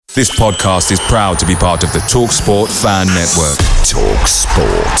This podcast is proud to be part of the TalkSport Fan Network.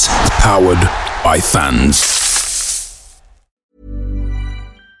 TalkSport. Powered by fans.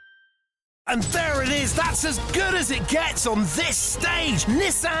 And there it is, that's as good as it gets on this stage.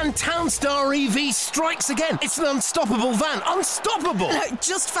 Nissan Townstar EV strikes again. It's an unstoppable van, unstoppable.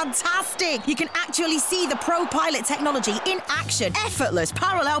 Just fantastic. You can actually see the Pro Pilot technology in action. Effortless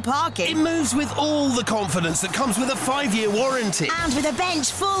parallel parking. It moves with all the confidence that comes with a 5-year warranty. And with a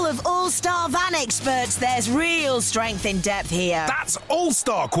bench full of all-star van experts, there's real strength in depth here. That's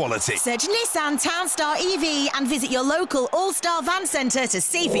all-star quality. Search Nissan Townstar EV and visit your local all-star van centre to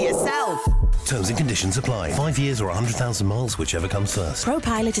see for yourself. Terms and conditions apply. 5 years or 100,000 miles, whichever comes first.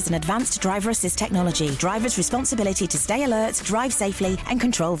 ProPilot is an advanced driver assist technology. Driver's responsibility to stay alert, drive safely, and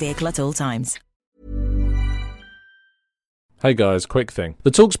control vehicle at all times. Hey guys, quick thing.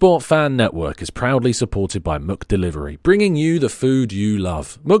 The TalkSport Fan Network is proudly supported by McDelivery, bringing you the food you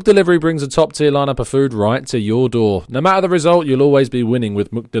love. McDelivery brings a top-tier lineup of food right to your door. No matter the result, you'll always be winning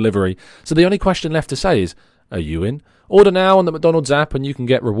with McDelivery. So the only question left to say is, are you in? Order now on the McDonald's app and you can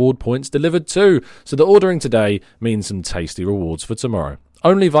get reward points delivered too. So the ordering today means some tasty rewards for tomorrow.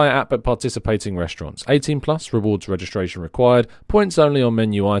 Only via app at participating restaurants. 18 plus, rewards registration required. Points only on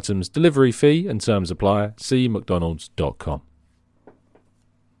menu items. Delivery fee and terms apply. See mcdonalds.com.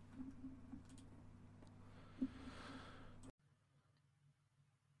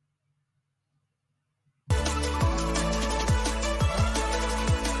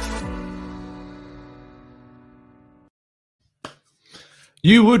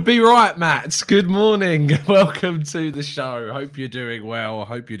 You would be right, Matt. Good morning. Welcome to the show. Hope you're doing well.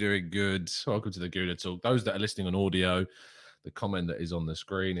 Hope you're doing good. Welcome to the Gooner Talk. Those that are listening on audio, the comment that is on the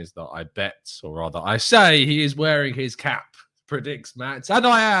screen is that I bet, or rather I say, he is wearing his cap, predicts Matt. And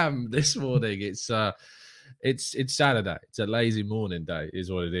I am this morning. It's Saturday. It's a lazy morning day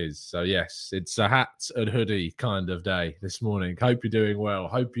is what it is. So yes, it's a hat and hoodie kind of day this morning. Hope you're doing well.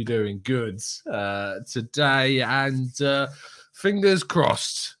 Hope you're doing good today. And fingers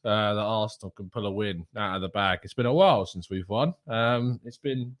crossed that Arsenal can pull a win out of the bag. It's been a while since we've won. It's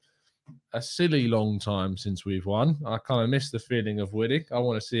been a silly long time since we've won. I kind of miss the feeling of winning. I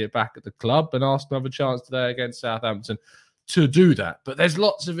want to see it back at the club, and Arsenal have a chance today against Southampton to do that. But there's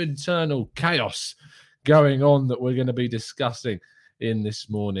lots of internal chaos going on that we're going to be discussing in this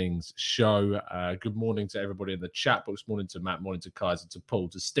morning's show. Good morning to everybody in the chat box. Morning to Matt, morning to Kaiser, to Paul,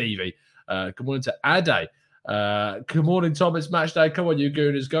 to Stevie. Good morning to Ade. Good morning, Tom. It's match day. Come on, you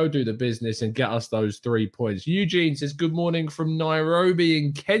Gooners, go do the business and get us those 3 points. Eugene says, good morning from Nairobi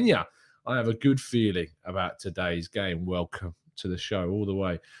in Kenya. I have a good feeling about today's game. Welcome to the show all the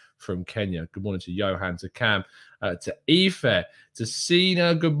way from Kenya. Good morning to Johan, to Cam, to Ife, to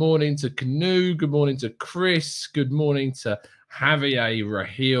Sina. Good morning to Canoe. Good morning to Chris. Good morning to Javier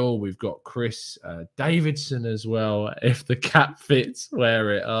Rahil. We've got Chris Davidson as well. If the cap fits,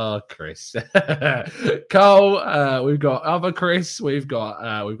 wear it. Oh, Chris. Cole. We've got other Chris. We've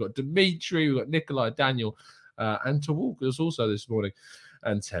got Dimitri. We've got Nikolai, Daniel, and to walk us also this morning.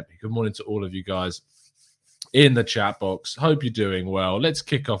 And Tempe. Good morning to all of you guys in the chat box. Hope you're doing well. Let's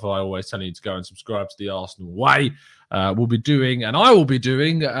kick off. I always tell you to go and subscribe to the Arsenal Way. We'll be doing, and I will be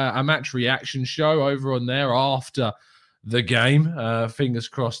doing, a match reaction show over on there after the game. Fingers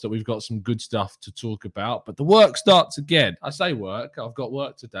crossed that we've got some good stuff to talk about. But the work starts again. I say work. I've got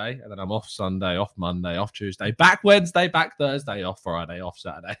work today, and then I'm off Sunday, off Monday, off Tuesday, back Wednesday, back Thursday, off Friday, off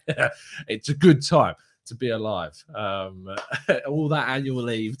Saturday. It's a good time to be alive. All that annual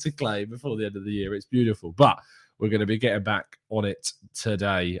leave to claim before the end of the year. It's beautiful. But we're going to be getting back on it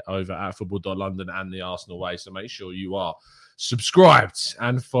today over at football.london and the Arsenal Way. So make sure you are subscribed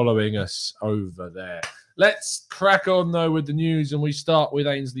and following us over there. Let's crack on, though, with the news, and we start with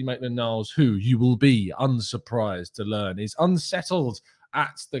Ainsley Maitland-Niles, who, you will be unsurprised to learn, is unsettled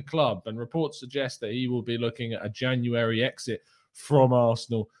at the club, and reports suggest that he will be looking at a January exit from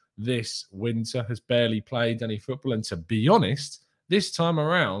Arsenal this winter. Has barely played any football, and to be honest, this time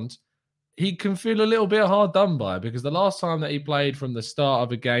around, he can feel a little bit hard done by, because the last time that he played from the start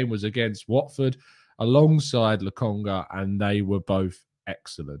of a game was against Watford alongside Lokonga, and they were both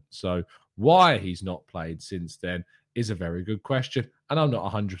excellent. So why he's not played since then is a very good question, and I'm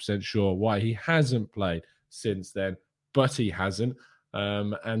not 100% sure why he hasn't played since then, but he hasn't.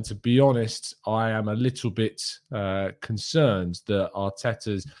 And to be honest, I am a little bit concerned that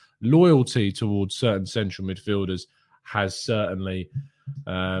Arteta's loyalty towards certain central midfielders has certainly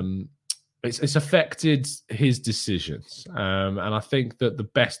it's affected his decisions. And I think that the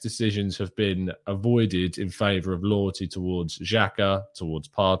best decisions have been avoided in favour of loyalty towards Xhaka, towards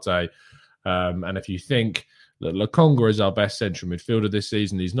Partey. And if you think Lokonga is our best central midfielder this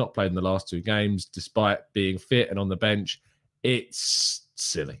season. He's not played in the last 2 games, despite being fit and on the bench. It's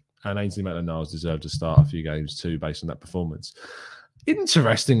silly. And Ainsley Maitland-Niles deserved to start a few games too, based on that performance.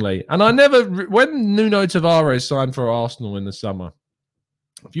 Interestingly, and when Nuno Tavares signed for Arsenal in the summer,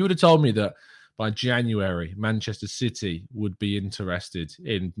 if you would have told me that by January, Manchester City would be interested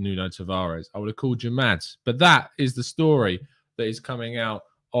in Nuno Tavares, I would have called you mad. But that is the story that is coming out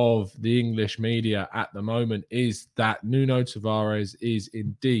of the English media at the moment, is that Nuno Tavares is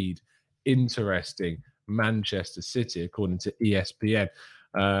indeed interesting Manchester City, according to ESPN.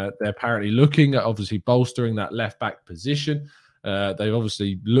 They're apparently looking at obviously bolstering that left-back position. They've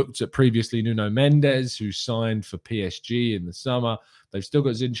obviously looked at previously Nuno Mendes, who signed for PSG in the summer. They've still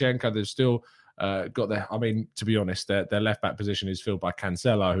got Zinchenko. They've still got their, I mean, to be honest, their left-back position is filled by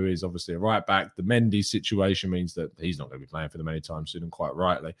Cancelo, who is obviously a right-back. The Mendy situation means that he's not going to be playing for them anytime soon, and quite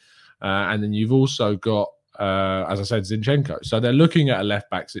rightly. And then you've also got, as I said, Zinchenko. So they're looking at a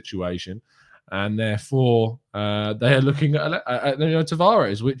left-back situation, and therefore they are looking at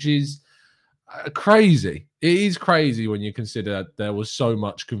Tavares, which is crazy. It is crazy when you consider there was so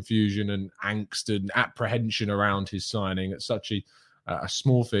much confusion and angst and apprehension around his signing at such a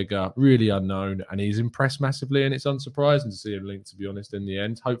small figure, really unknown, and he's impressed massively, and it's unsurprising to see him linked, to be honest, in the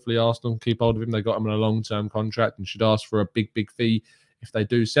end. Hopefully Arsenal keep hold of him. They got him on a long-term contract and should ask for a big fee if they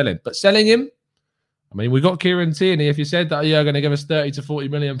do sell him. But selling him, I mean, we got Kieran Tierney. If you said that you're going to give us 30 to 40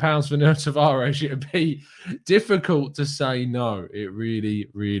 million pounds for Nuno Tavares, it would be difficult to say no. It really,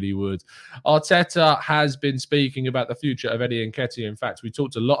 really would. Arteta has been speaking about the future of Eddie Nketiah. In fact, we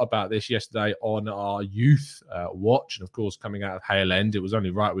talked a lot about this yesterday on our youth watch. And of course, coming out of Hale End, it was only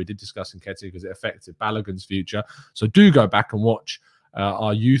right we did discuss Nketiah because it affected Balogun's future. So do go back and watch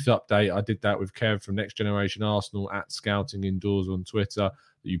our youth update. I did that with Kev from Next Generation Arsenal at Scouting Indoors on Twitter,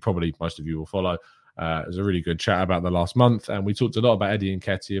 that you probably, most of you will follow. It was a really good chat about the last month, and we talked a lot about Eddie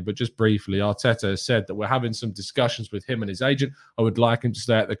Nketiah, but just briefly, Arteta has said that we're having some discussions with him and his agent. I would like him to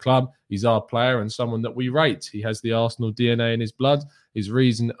stay at the club. He's our player and someone that we rate. He has the Arsenal DNA in his blood. His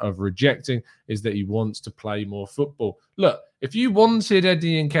reason of rejecting is that he wants to play more football. Look, if you wanted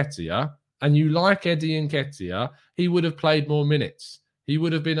Eddie Nketiah and you like Eddie Nketiah, he would have played more minutes. He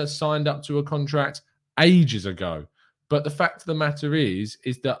would have been signed up to a contract ages ago. But the fact of the matter is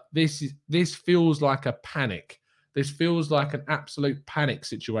that this feels like a panic. This feels like an absolute panic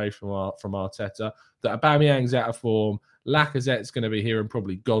situation from Arteta, that Aubameyang's out of form, Lacazette's going to be here and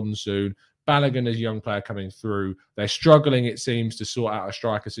probably gone soon, Balogun is a young player coming through. They're struggling, it seems, to sort out a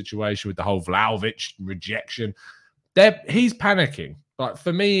striker situation with the whole Vlahovic rejection. He's panicking. Like,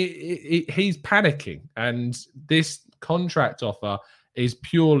 for me, he's panicking. And this contract offer is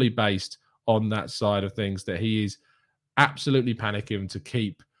purely based on that side of things, that he is absolutely panicking to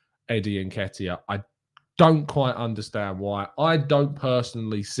keep Eddie Nketiah. I don't quite understand why. I don't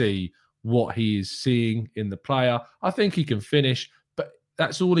personally see what he is seeing in the player. I think he can finish, but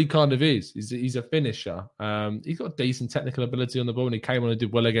that's all he kind of is he's a finisher. He's got decent technical ability on the ball, and he came on and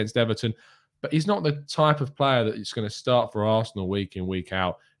did well against Everton, but he's not the type of player that is going to start for Arsenal week in, week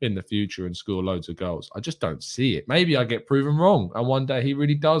out in the future and score loads of goals. I just don't see it. Maybe I get proven wrong, and one day he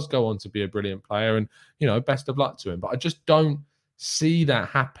really does go on to be a brilliant player, and, you know, best of luck to him. But I just don't see that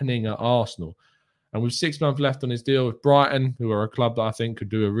happening at Arsenal. And with 6 months left on his deal with Brighton, who are a club that I think could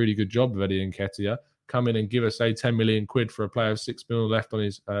do a really good job of Eddie Nketiah, come in and give us, say, 10 million quid for a player with 6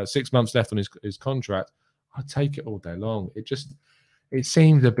 months left on his contract, I'd take it all day long. It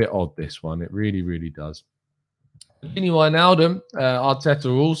seems a bit odd, this one. It really, really does. Wijnaldum,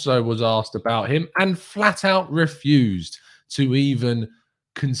 Arteta also was asked about him and flat out refused to even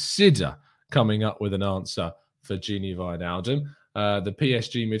consider coming up with an answer for Gini Wijnaldum. The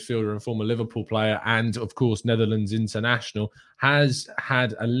PSG midfielder and former Liverpool player and, of course, Netherlands international has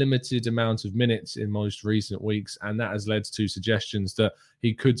had a limited amount of minutes in most recent weeks, and that has led to suggestions that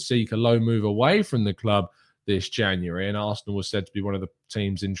he could seek a loan move away from the club this January, and Arsenal was said to be one of the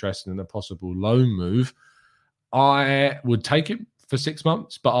teams interested in a possible loan move. I would take him for 6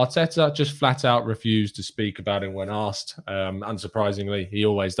 months, but Arteta just flat out refused to speak about him when asked. Unsurprisingly, he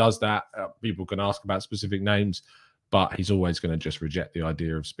always does that. People can ask about specific names, but he's always going to just reject the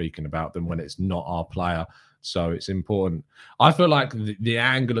idea of speaking about them when it's not our player. So it's important. I feel like the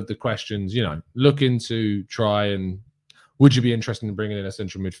angle of the questions, you know, looking to try and, would you be interested in bringing in a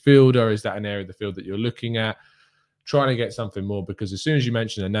central midfielder? Is that an area of the field that you're looking at? Trying to get something more, because as soon as you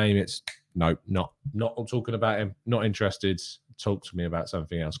mention a name, it's no, not talking about him, not interested. Talk to me about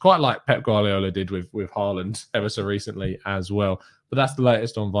something else. Quite like Pep Guardiola did with Haaland ever so recently as well. But that's the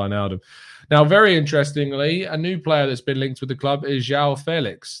latest on Wijnaldum. Now, very interestingly, a new player that's been linked with the club is João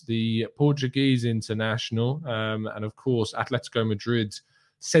Felix, the Portuguese international. And of course, Atletico Madrid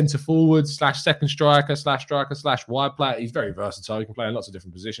centre forward / second striker / wide player. He's very versatile. He can play in lots of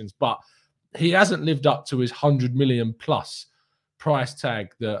different positions, but he hasn't lived up to his 100 million plus price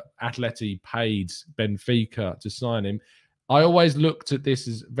tag that Atleti paid Benfica to sign him. I always looked at this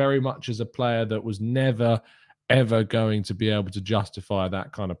as very much as a player that was never, ever going to be able to justify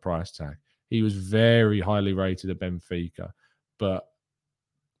that kind of price tag. He was very highly rated at Benfica, but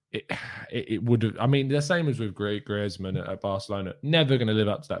it would have, I mean, the same as with Griezmann at Barcelona, never going to live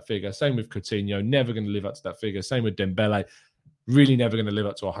up to that figure. Same with Coutinho, never going to live up to that figure. Same with Dembele, really never going to live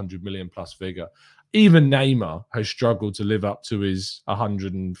up to a 100 million plus figure. Even Neymar has struggled to live up to his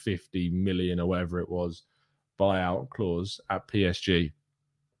 150 million or whatever it was buyout clause at PSG.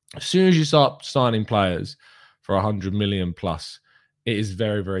 As soon as you start signing players for 100 million plus, it is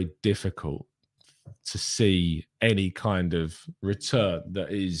very, very difficult to see any kind of return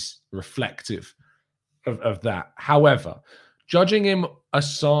that is reflective of that. However, judging him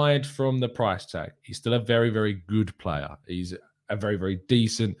aside from the price tag, he's still a very, very good player. He's a very, very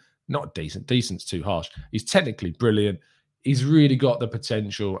decent, not decent, decent's too harsh. He's technically brilliant. He's really got the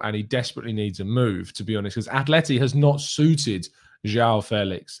potential and he desperately needs a move, to be honest, because Atleti has not suited João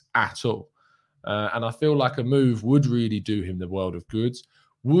Felix at all. And I feel like a move would really do him the world of good.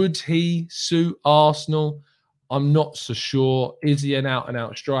 Would he suit Arsenal? I'm not so sure. Is he an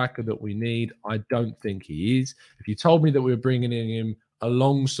out-and-out striker that we need? I don't think he is. If you told me that we were bringing in him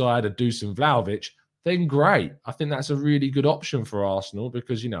alongside a Dusan Vlahovic, then great. I think that's a really good option for Arsenal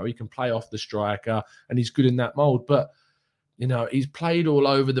because, you know, he can play off the striker and he's good in that mould. But, you know, he's played all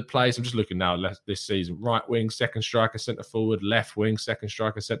over the place. I'm just looking now this season. Right wing, second striker, centre forward, left wing, second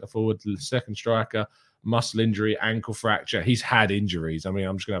striker, centre forward, second striker, muscle injury, ankle fracture. He's had injuries. I mean,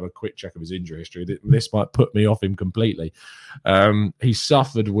 I'm just going to have a quick check of his injury history. This might put me off him completely. He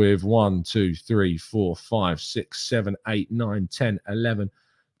suffered with 1, 2, 3, 4, 5, 6, 7, 8, 9, 10, 11,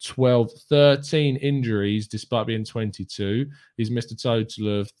 12, 13 injuries despite being 22. He's missed a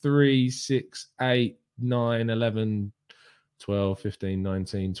total of 3, 6, 8, 9, 11, 12, 15,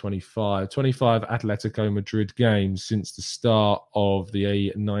 19, 25 Atletico Madrid games since the start of the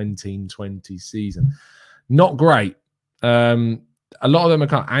 1920 season. Not great. A lot of them are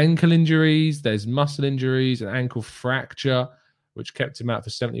kind of ankle injuries. There's muscle injuries, an ankle fracture, which kept him out for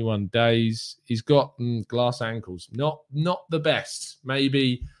 71 days. He's got glass ankles. Not the best.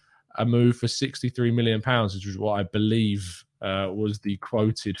 Maybe a move for £63 million, which is what I believe was the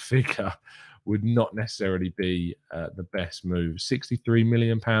quoted figure, would not necessarily be the best move. £63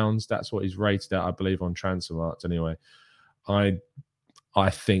 million, that's what he's rated at, I believe, on Transfermarkt anyway. I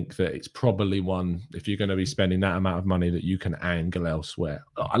think that it's probably one, if you're going to be spending that amount of money, that you can angle elsewhere.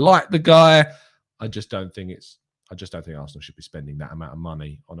 I like the guy. I just don't think Arsenal should be spending that amount of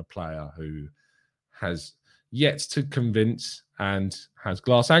money on a player who has yet to convince and has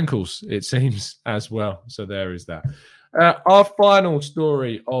glass ankles, it seems, as well. So there is that. Our final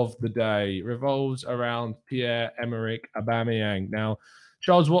story of the day revolves around Pierre-Emerick Aubameyang. Now,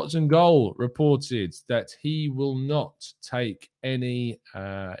 Charles Watson Goal reported that he will not take he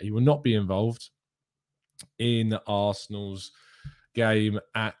will not be involved in Arsenal's game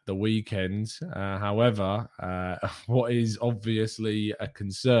at the weekend. However, what is obviously a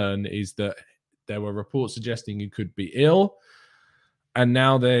concern is that there were reports suggesting he could be ill. And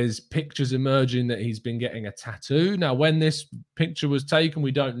now there's pictures emerging that he's been getting a tattoo. Now, when this picture was taken,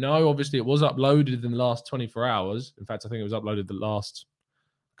 we don't know. Obviously, it was uploaded in the last 24 hours. In fact, I think it was uploaded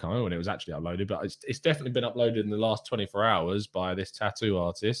I can't remember when it was actually uploaded, but it's definitely been uploaded in the last 24 hours by this tattoo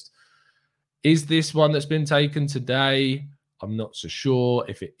artist. Is this one that's been taken today? I'm not so sure.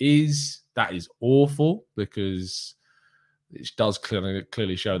 If it is, that is awful because it does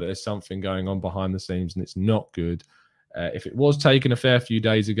clearly show that there's something going on behind the scenes and it's not good. If it was taken a fair few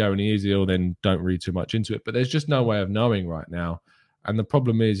days ago and he is ill, then don't read too much into it. But there's just no way of knowing right now. And the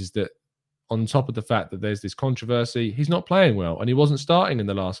problem is that on top of the fact that there's this controversy, he's not playing well and he wasn't starting in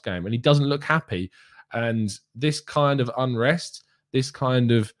the last game and he doesn't look happy. And this kind of unrest, this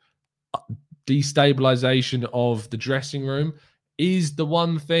kind of destabilization of the dressing room is the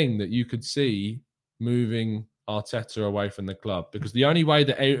one thing that you could see moving Arteta away from the club, because the only way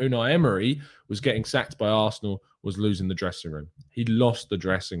that Unai Emery was getting sacked by Arsenal was losing the dressing room. He lost the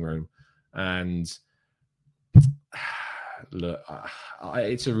dressing room, and look,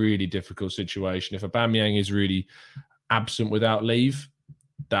 it's a really difficult situation. If Aubameyang is really absent without leave,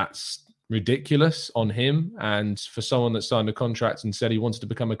 that's ridiculous on him. And for someone that signed a contract and said he wanted to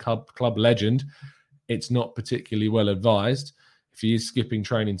become a club legend, it's not particularly well advised. If he is skipping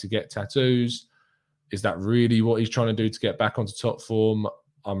training to get tattoos, is that really what he's trying to do to get back onto top form?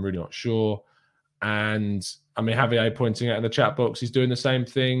 I'm really not sure. And I mean, Javier pointing out in the chat box, he's doing the same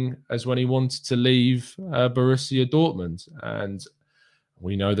thing as when he wanted to leave Borussia Dortmund. And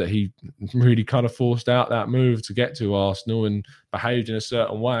we know that he really kind of forced out that move to get to Arsenal and behaved in a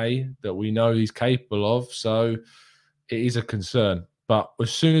certain way that we know he's capable of. So it is a concern. But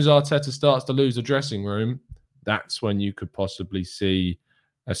as soon as Arteta starts to lose the dressing room, that's when you could possibly see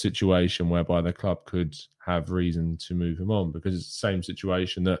a situation whereby the club could have reason to move him on, because it's the same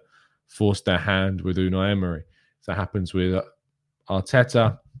situation that forced their hand with Unai Emery. If that happens with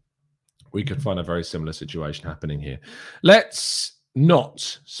Arteta, we could find a very similar situation happening here. Let's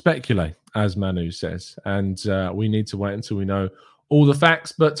not speculate, as Manu says, and we need to wait until we know all the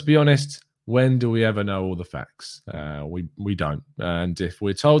facts. But to be honest, when do we ever know all the facts? We don't. And if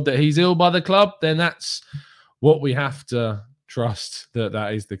we're told that he's ill by the club, then that's what we have to trust,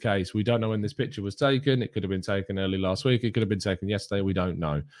 that is the case. We don't know when this picture was taken. It could have been taken early last week. It could have been taken yesterday. We don't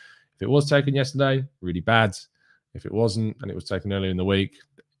know. If it was taken yesterday, really bad. If it wasn't and it was taken earlier in the week,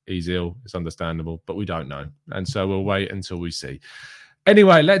 he's ill. It's understandable, but we don't know. And so we'll wait until we see.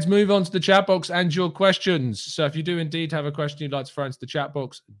 Anyway, let's move on to the chat box and your questions. So if you do indeed have a question you'd like to throw into the chat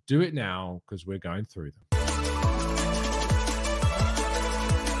box, do it now because we're going through them.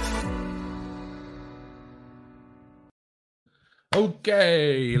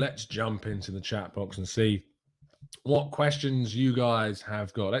 Okay, let's jump into the chat box and see what questions you guys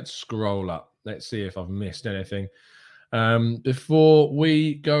have got. Let's scroll up. Let's see if I've missed anything. Before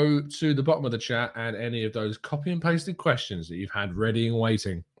we go to the bottom of the chat and any of those copy and pasted questions that you've had ready and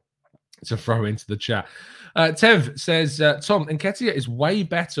waiting to throw into the chat. Tev says, Tom, Nketiah is way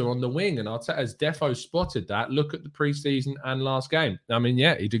better on the wing, and Arteta's defo spotted that. Look at the preseason and last game. I mean,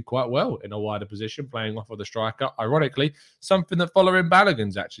 yeah, he did quite well in a wider position, playing off of the striker. Ironically, something that following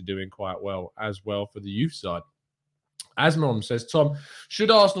Balogun's actually doing quite well as well for the youth side. Asmon says, Tom,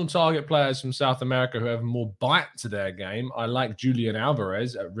 should Arsenal target players from South America who have more bite to their game? I like Julian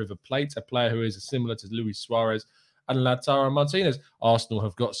Alvarez at River Plate, a player who is similar to Luis Suarez and Lautaro Martinez. Arsenal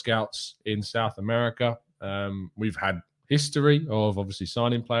have got scouts in South America. We've had history of obviously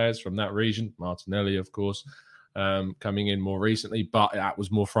signing players from that region. Martinelli, of course, coming in more recently, but that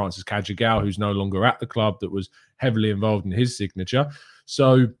was more Francis Cajagao, who's no longer at the club, that was heavily involved in his signature.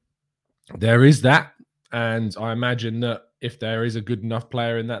 So there is that. And I imagine that if there is a good enough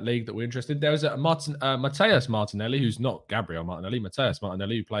player in that league that we're interested in, there is a Mateus Martinelli, who's not Gabriel Martinelli, Mateus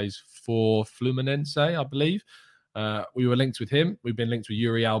Martinelli, who plays for Fluminense, I believe. We were linked with him. We've been linked with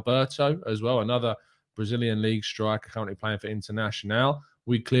Yuri Alberto as well, another Brazilian league striker currently playing for Internacional.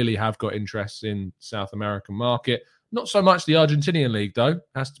 We clearly have got interest in South American market. Not so much the Argentinian league, though,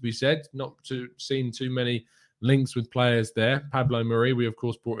 has to be said. Not seen too many links with players there. Pablo Mari, we of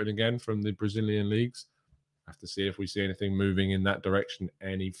course brought in again from the Brazilian leagues. Have to see if we see anything moving in that direction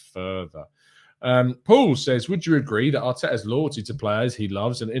any further. Paul says, would you agree that Arteta's loyalty to players he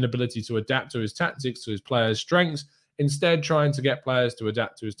loves and inability to adapt to his tactics to his players' strengths, instead trying to get players to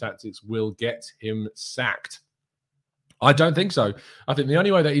adapt to his tactics, will get him sacked? I don't think so. I think the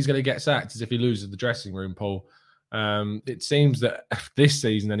only way that he's going to get sacked is if he loses the dressing room, Paul. It seems that this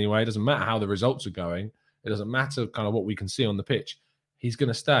season anyway, it doesn't matter how the results are going. It doesn't matter kind of what we can see on the pitch. He's going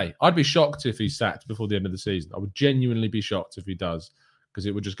to stay. I'd be shocked if he's sacked before the end of the season. I would genuinely be shocked if he does, because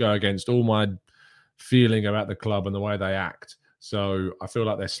it would just go against all my feeling about the club and the way they act. So I feel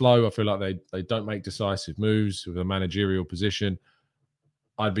like they're slow. I feel like they don't make decisive moves with a managerial position.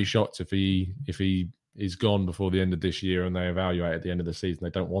 I'd be shocked if he is gone before the end of this year and they evaluate at the end of the season.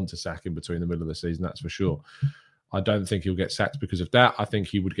 They don't want to sack him between the middle of the season, that's for sure. I don't think he'll get sacked because of that. I think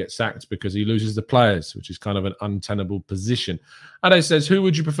he would get sacked because he loses the players, which is kind of an untenable position. Ade says, who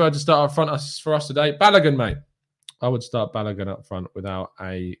would you prefer to start up front for us today? Balogun, mate. I would start Balogun up front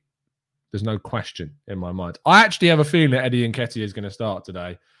there's no question in my mind. I actually have a feeling that Eddie Nketiah is going to start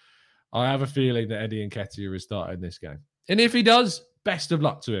today. I have a feeling that Eddie Nketiah is starting this game. And if he does, best of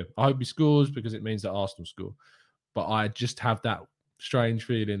luck to him. I hope he scores because it means that Arsenal score. But I just have that strange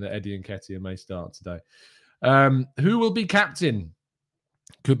feeling that Eddie Nketiah may start today. Who will be captain?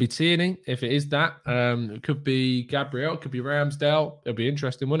 Could be Tierney, if it is that. It could be Gabriel. It could be Ramsdale. It'll be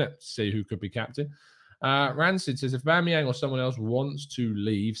interesting, wouldn't it? See who could be captain. Rancid says, if Aubameyang or someone else wants to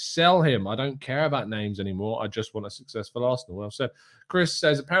leave, sell him. I don't care about names anymore. I just want a successful Arsenal. Well said. Chris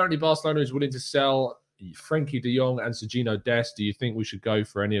says, apparently Barcelona is willing to sell Frankie de Jong and Sergino Dest. Do you think we should go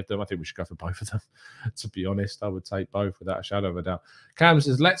for any of them? I think we should go for both of them. To be honest, I would take both without a shadow of a doubt. Cam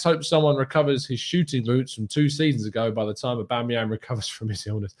says, let's hope someone recovers his shooting boots from 2 seasons ago by the time Aubameyang recovers from his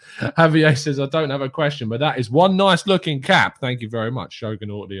illness. Javier says, I don't have a question, but that is one nice looking cap. Thank you very much.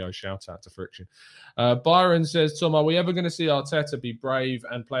 Shogun Audio, shout out to Friction. Byron says, Tom, are we ever going to see Arteta be brave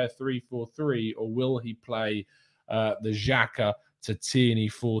and play a 3-4-3, or will he play the Xhaka to Tierney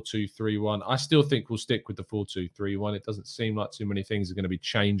 4-2-3-1? I still think we'll stick with the 4-2-3-1. It doesn't seem like too many things are going to be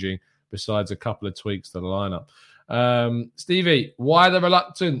changing besides a couple of tweaks to the lineup. Stevie, why the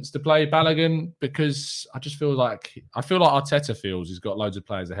reluctance to play Balogun? Because I feel like Arteta feels he's got loads of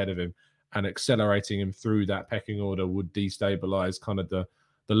players ahead of him, and accelerating him through that pecking order would destabilise kind of the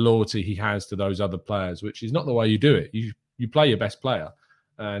loyalty he has to those other players, which is not the way you do it. You play your best player.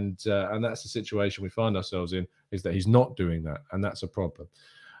 And that's the situation we find ourselves in, is that he's not doing that, and that's a problem.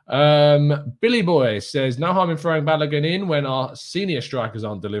 Billy Boy says, no harm in throwing Balogun in when our senior strikers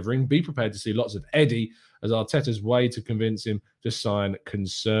aren't delivering. Be prepared to see lots of Eddie, as Arteta's way to convince him to sign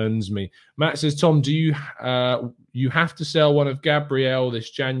concerns me. Matt says, Tom, do you have to sell one of Gabriel this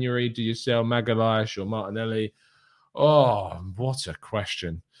January? Do you sell Magalhaes or Martinelli? Oh, what a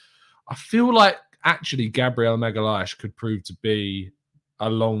question. I feel like actually Gabriel Magalhaes could prove to be a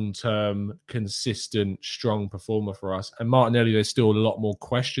long-term, consistent, strong performer for us. And Martinelli, there's still a lot more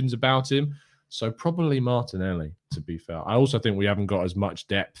questions about him. So probably Martinelli, to be fair. I also think we haven't got as much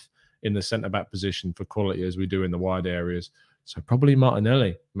depth in the centre-back position for quality as we do in the wide areas. So probably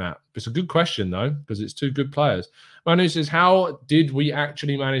Martinelli, Matt. It's a good question, though, because it's 2 good players. Manu says, how did we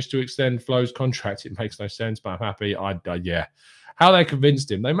actually manage to extend Flo's contract? It makes no sense, but I'm happy. Yeah. How they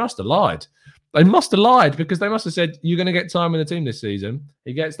convinced him? They must have lied. They must have lied, because they must have said, you're going to get time in the team this season.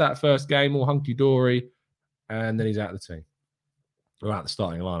 He gets that first game all hunky-dory, and then he's out of the team. Or out the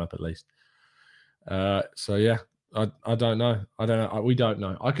starting lineup, at least. So, yeah, I don't know. We don't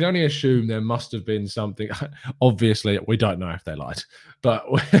know. I can only assume there must have been something. Obviously, we don't know if they lied. But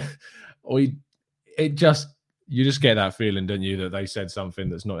you just get that feeling, don't you, that they said something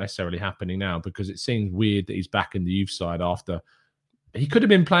that's not necessarily happening now, because it seems weird that he's back in the youth side after he could have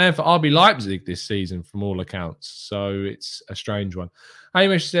been playing for RB Leipzig this season from all accounts. So it's a strange one.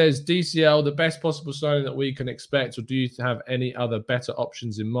 Hamish says, DCL, the best possible signing that we can expect, or do you have any other better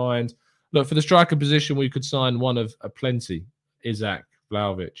options in mind? Look, for the striker position, we could sign one of a plenty. Isaac,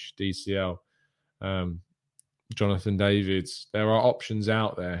 Vlahovic, DCL, Jonathan Davids. There are options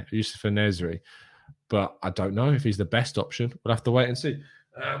out there. Yusuf Nesri. But I don't know if he's the best option. We'll have to wait and see.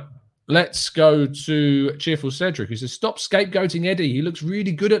 Let's go to Cheerful Cedric, who says, stop scapegoating Eddie. He looks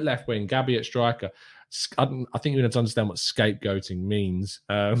really good at left wing. Gabby at striker. I think you need to understand what scapegoating means.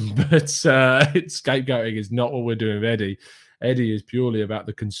 But scapegoating is not what we're doing with Eddie. Eddie is purely about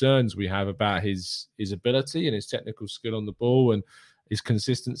the concerns we have about his ability and his technical skill on the ball and his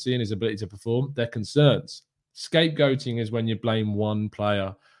consistency and his ability to perform. They're concerns. Scapegoating is when you blame one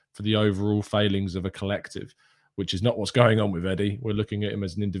player for the overall failings of a collective, which is not what's going on with Eddie. We're looking at him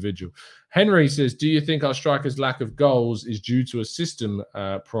as an individual. Henry says, do you think our strikers' lack of goals is due to a system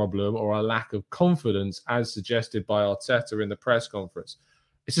problem or a lack of confidence, as suggested by Arteta in the press conference?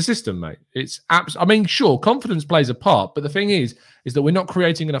 It's a system, mate. Sure, confidence plays a part, but the thing is that we're not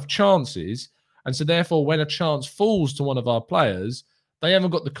creating enough chances, and so therefore when a chance falls to one of our players, they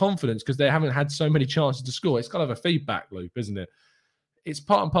haven't got the confidence because they haven't had so many chances to score. It's kind of a feedback loop, isn't it? It's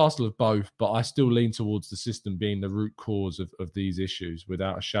part and parcel of both, but I still lean towards the system being the root cause of these issues,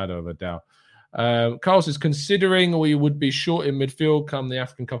 without a shadow of a doubt. Carl says, considering we would be short in midfield come the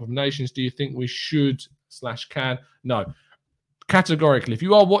African Cup of Nations, do you think we should/can? No. Categorically, if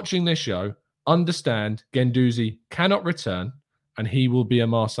you are watching this show, understand Guendouzi cannot return, and he will be a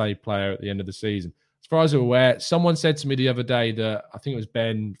Marseille player at the end of the season. As far as I'm aware, someone said to me the other day that, I think it was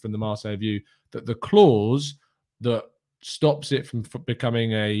Ben from the Marseille View, that the clause that stops it from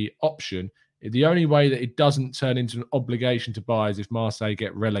becoming a option, the only way that it doesn't turn into an obligation to buy is if Marseille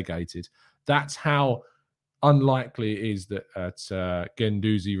get relegated. That's how unlikely it is that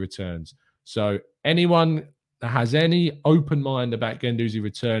Guendouzi returns. So anyone that has any open mind about Guendouzi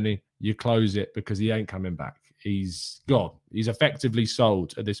returning, you close it, because he ain't coming back. He's gone. He's effectively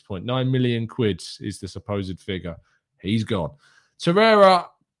sold at this point. 9 million quid is the supposed figure. He's gone. Torreira,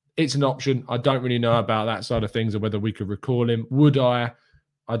 it's an option. I don't really know about that side of things, or whether we could recall him. Would I?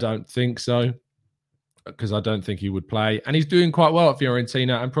 I don't think so, because I don't think he would play. And he's doing quite well at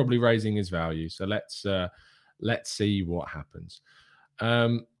Fiorentina and probably raising his value. So let's see what happens.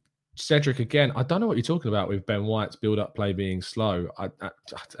 Cedric again. I don't know what you're talking about with Ben White's build-up play being slow.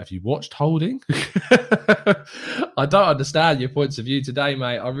 Have you watched Holding? I don't understand your points of view today,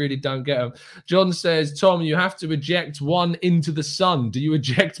 mate. I really don't get them. John says, Tom, you have to eject one into the sun. Do you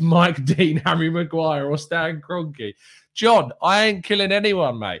eject Mike Dean, Harry Maguire, or Stan Kroenke? John, I ain't killing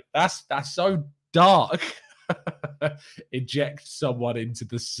anyone, mate. That's so dark. Eject someone into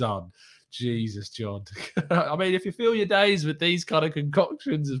the sun. Jesus, John. I mean, if you fill your days with these kind of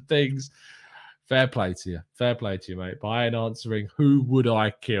concoctions of things, fair play to you. Fair play to you, mate. But I ain't answering who would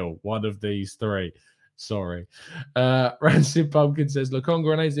I kill? One of these three. Sorry. Rancid Pumpkin says,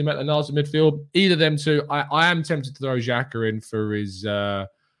 Lokonga and Ainsley Maitland-Niles in midfield. Either of them two. I am tempted to throw Xhaka in for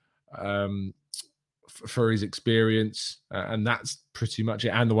his experience. And that's pretty much it.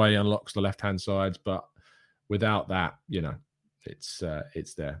 And the way he unlocks the left-hand sides. But without that, you know, it's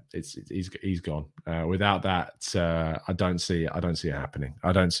there. He's gone. Without that, I don't see it happening.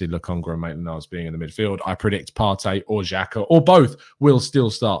 I don't see Lokonga and Maitland-Niles being in the midfield. I predict Partey or Xhaka or both will still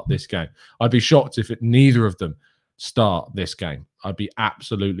start this game. I'd be shocked if neither of them start this game. I'd be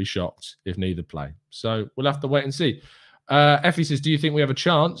absolutely shocked if neither play. So we'll have to wait and see. Effie says, do you think we have a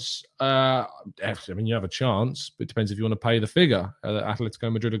chance? I mean, you have a chance, but it depends if you want to pay the figure that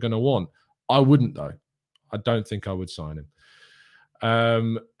Atletico Madrid are going to want. I wouldn't, though. I don't think I would sign him.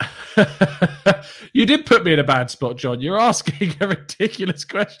 You did put me in a bad spot, John. You're asking a ridiculous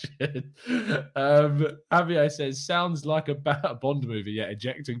question. Javier says, sounds like a Bond movie,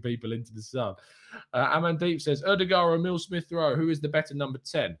 ejecting people into the sun. Amandeep says, Ødegaard or Emil Smith-Rowe, who is the better number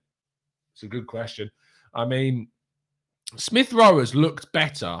 10? It's a good question. I mean, Smith-Rowe has looked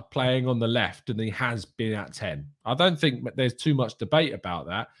better playing on the left than he has been at 10. I don't think there's too much debate about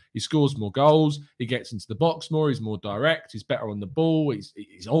that. He scores more goals. He gets into the box more. He's more direct. He's better on the ball. He's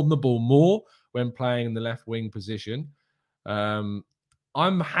on the ball more when playing in the left wing position. I'm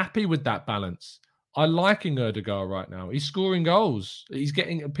happy with that balance. I'm liking Ødegaard right now. He's scoring goals. He's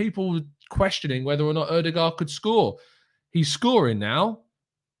getting people questioning whether or not Ødegaard could score. He's scoring now,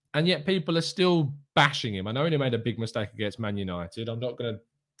 and yet people are still bashing him. I know he made a big mistake against Man United. I'm not going to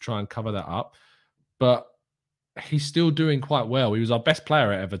try and cover that up, but he's still doing quite well. He was our best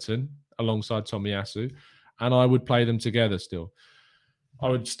player at Everton alongside Tomiyasu, and I would play them together still. I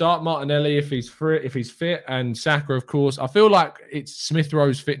would start Martinelli if he's fit, and Saka, of course. I feel like it's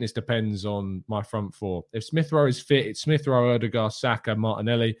Smith-Rowe's fitness depends on my front four. If Smith-Rowe is fit, it's Smith-Rowe, Ødegaard, Saka,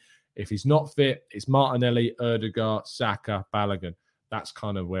 Martinelli. If he's not fit, it's Martinelli, Ødegaard, Saka, Balogun. That's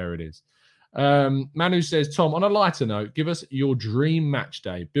kind of where it is. Manu says, Tom, on a lighter note, give us your dream match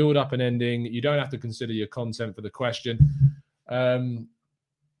day. Build up and ending. You don't have to consider your content for the question.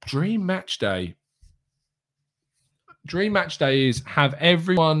 Dream match day. Dream match day is have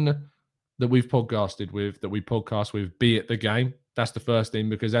everyone that we've podcasted with, that we podcast with, be at the game. That's the first thing,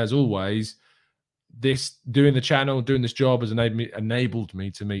 because as always, doing the channel, doing this job has enabled me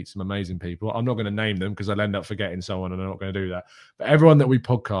to meet some amazing people. I'm not going to name them because I'll end up forgetting someone, and I'm not going to do that. But everyone that we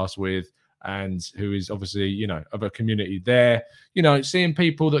podcast with, and who is obviously, you know, of a community there, you know, seeing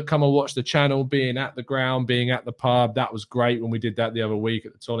people that come and watch the channel, being at the ground, being at the pub. That was great when we did that the other week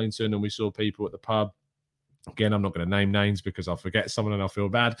at the Tollington, and we saw people at the pub. Again, I'm not going to name names because I'll forget someone and I'll feel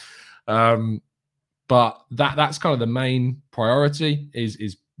bad. But that's kind of the main priority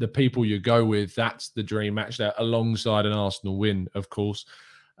is the people you go with. That's the dream match there, alongside an Arsenal win, of course.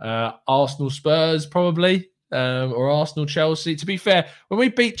 Arsenal Spurs probably, or Arsenal Chelsea. To be fair, when we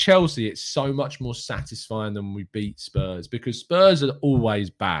beat Chelsea, it's so much more satisfying than when we beat Spurs, because Spurs are always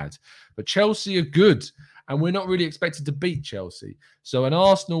bad, but Chelsea are good, and we're not really expected to beat Chelsea. So an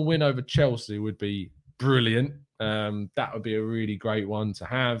Arsenal win over Chelsea would be brilliant. That would be a really great one to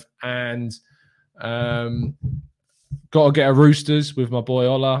have. And got to get a Roosters with my boy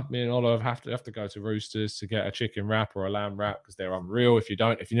Ola. Me and Ola have to go to Roosters to get a chicken wrap or a lamb wrap, because they're unreal. If you've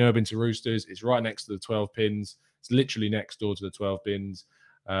never been to Roosters, it's right next to the 12 pins. It's literally next door to the 12 pins.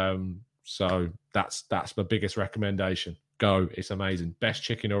 So that's my biggest recommendation. Go. It's amazing. Best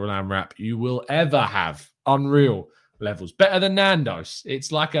chicken or lamb wrap you will ever have. Unreal levels. Better than Nando's.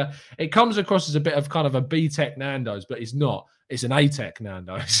 It's like it comes across as a bit of kind of a B-Tech Nando's, but it's not. It's an A-Tech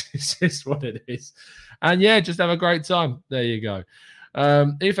Nando's. It's just what it is. And yeah, just have a great time. There you go.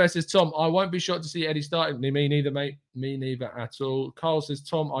 Ife says, Tom, I won't be shocked to see Eddie starting. Me neither, mate. Me neither at all. Carl says,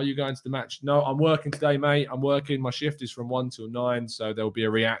 Tom, are you going to the match? No, I'm working today, mate. I'm working. My shift is from 1 till 9, so there'll be a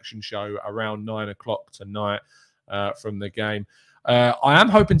reaction show around 9 o'clock tonight from the game. I am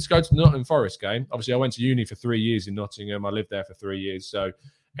hoping to go to the Nottingham Forest game. Obviously, I went to uni for 3 years in Nottingham. I lived there for 3 years. So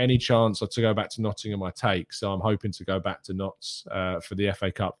any chance to go back to Nottingham, I take. So I'm hoping to go back to Notts for the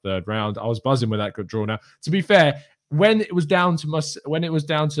FA Cup third round. I was buzzing with that good draw. Now, to be fair, when it was down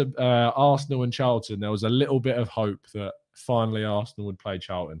to Arsenal and Charlton, there was a little bit of hope that finally Arsenal would play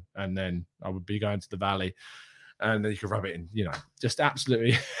Charlton, and then I would be going to the Valley, and then you could rub it in, just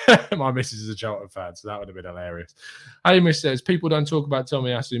absolutely. My missus is a Charlton fan, so that would have been hilarious. Hamish says, people don't talk about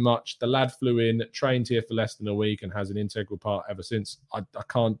Tomiyasu much. The lad flew in, trained here for less than a week, and has an integral part ever since. I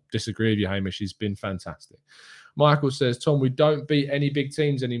can't disagree with you, Hamish. He's been fantastic. Michael says, Tom, we don't beat any big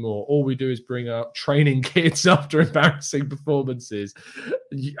teams anymore. All we do is bring up training kids after embarrassing performances.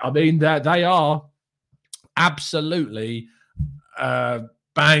 I mean, that they are absolutely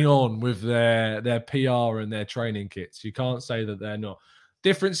bang on with their PR and their training kits. You can't say that they're not.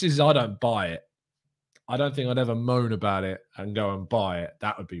 Difference is I don't buy it. I don't think I'd ever moan about it and go and buy it.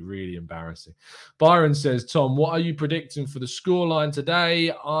 That would be really embarrassing. Byron says, Tom, what are you predicting for the scoreline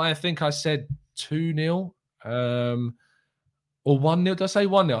today? I think I said 2-0. Or 1-0. Did I say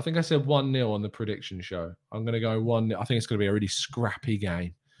 1-0? I think I said 1-0 on the prediction show. I'm going to go 1-0. I think it's going to be a really scrappy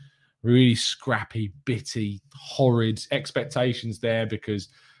game. Really scrappy, bitty, horrid expectations there because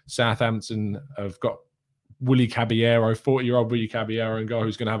Southampton have got Willy Caballero, 40-year-old Willy Caballero, and go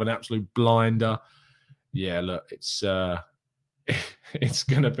who's going to have an absolute blinder. Yeah, look, it's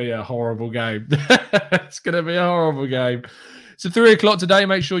going to be a horrible game. It's going to be a horrible game. So 3 o'clock today,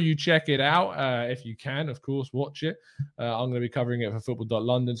 make sure you check it out. If you can, of course, watch it. I'm going to be covering it for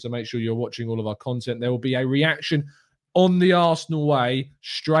Football.London, so make sure you're watching all of our content. There will be a reaction on the Arsenal way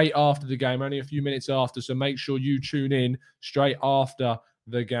straight after the game, only a few minutes after, so make sure you tune in straight after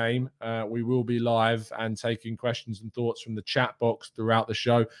the game. We will be live and taking questions and thoughts from the chat box throughout the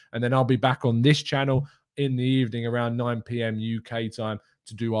show, and then I'll be back on this channel in the evening around 9 p.m. UK time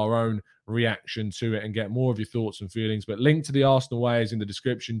to do our own reaction to it and get more of your thoughts and feelings. But link to the Arsenal way is in the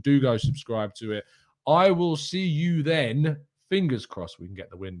description. Do go subscribe to it. I will see you then. Fingers crossed we can get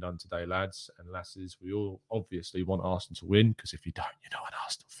the win done today, lads and lasses. We all obviously want Arsenal to win, because if you don't, you're not an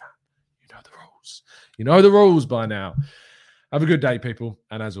Arsenal fan. You know the rules. You know the rules by now. Have a good day, people.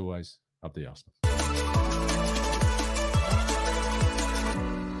 And as always, up the Arsenal.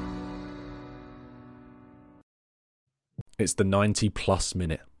 It's the 90-plus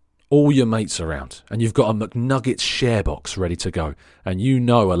minute. All your mates around, and you've got a McNuggets share box ready to go, and you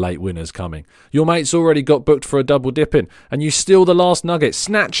know a late winner's coming. Your mate's already got booked for a double dipping, and you steal the last nugget,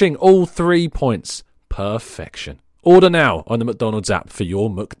 snatching all 3 points. Perfection. Order now on the McDonald's app for your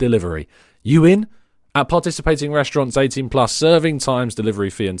McDelivery. You in? At participating restaurants, 18 plus, serving times, delivery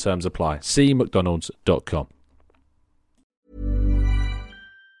fee and terms apply. See mcdonalds.com.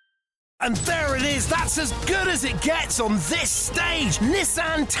 And there it is, that's as good as it gets on this stage.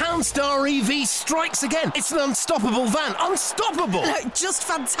 Nissan Townstar EV strikes again. It's an unstoppable van, unstoppable. Look, just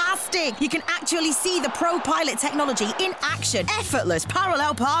fantastic. You can actually see the Pro Pilot technology in action. Effortless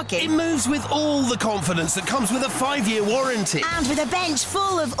parallel parking. It moves with all the confidence that comes with a 5-year warranty. And with a bench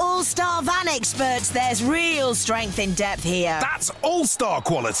full of all-star van experts, there's real strength in depth here. That's all-star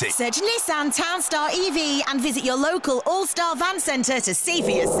quality. Search Nissan Townstar EV and visit your local all-star van centre to see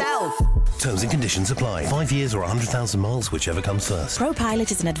for yourself. Terms and conditions apply. 5 years or 100,000 miles, whichever comes first. Pro Pilot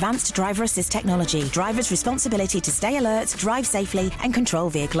is an advanced driver assist technology. Driver's responsibility to stay alert, drive safely, and control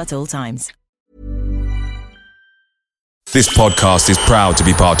vehicle at all times. This podcast is proud to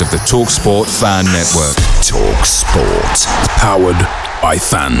be part of the TalkSport Fan Network. TalkSport. Powered by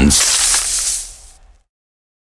fans.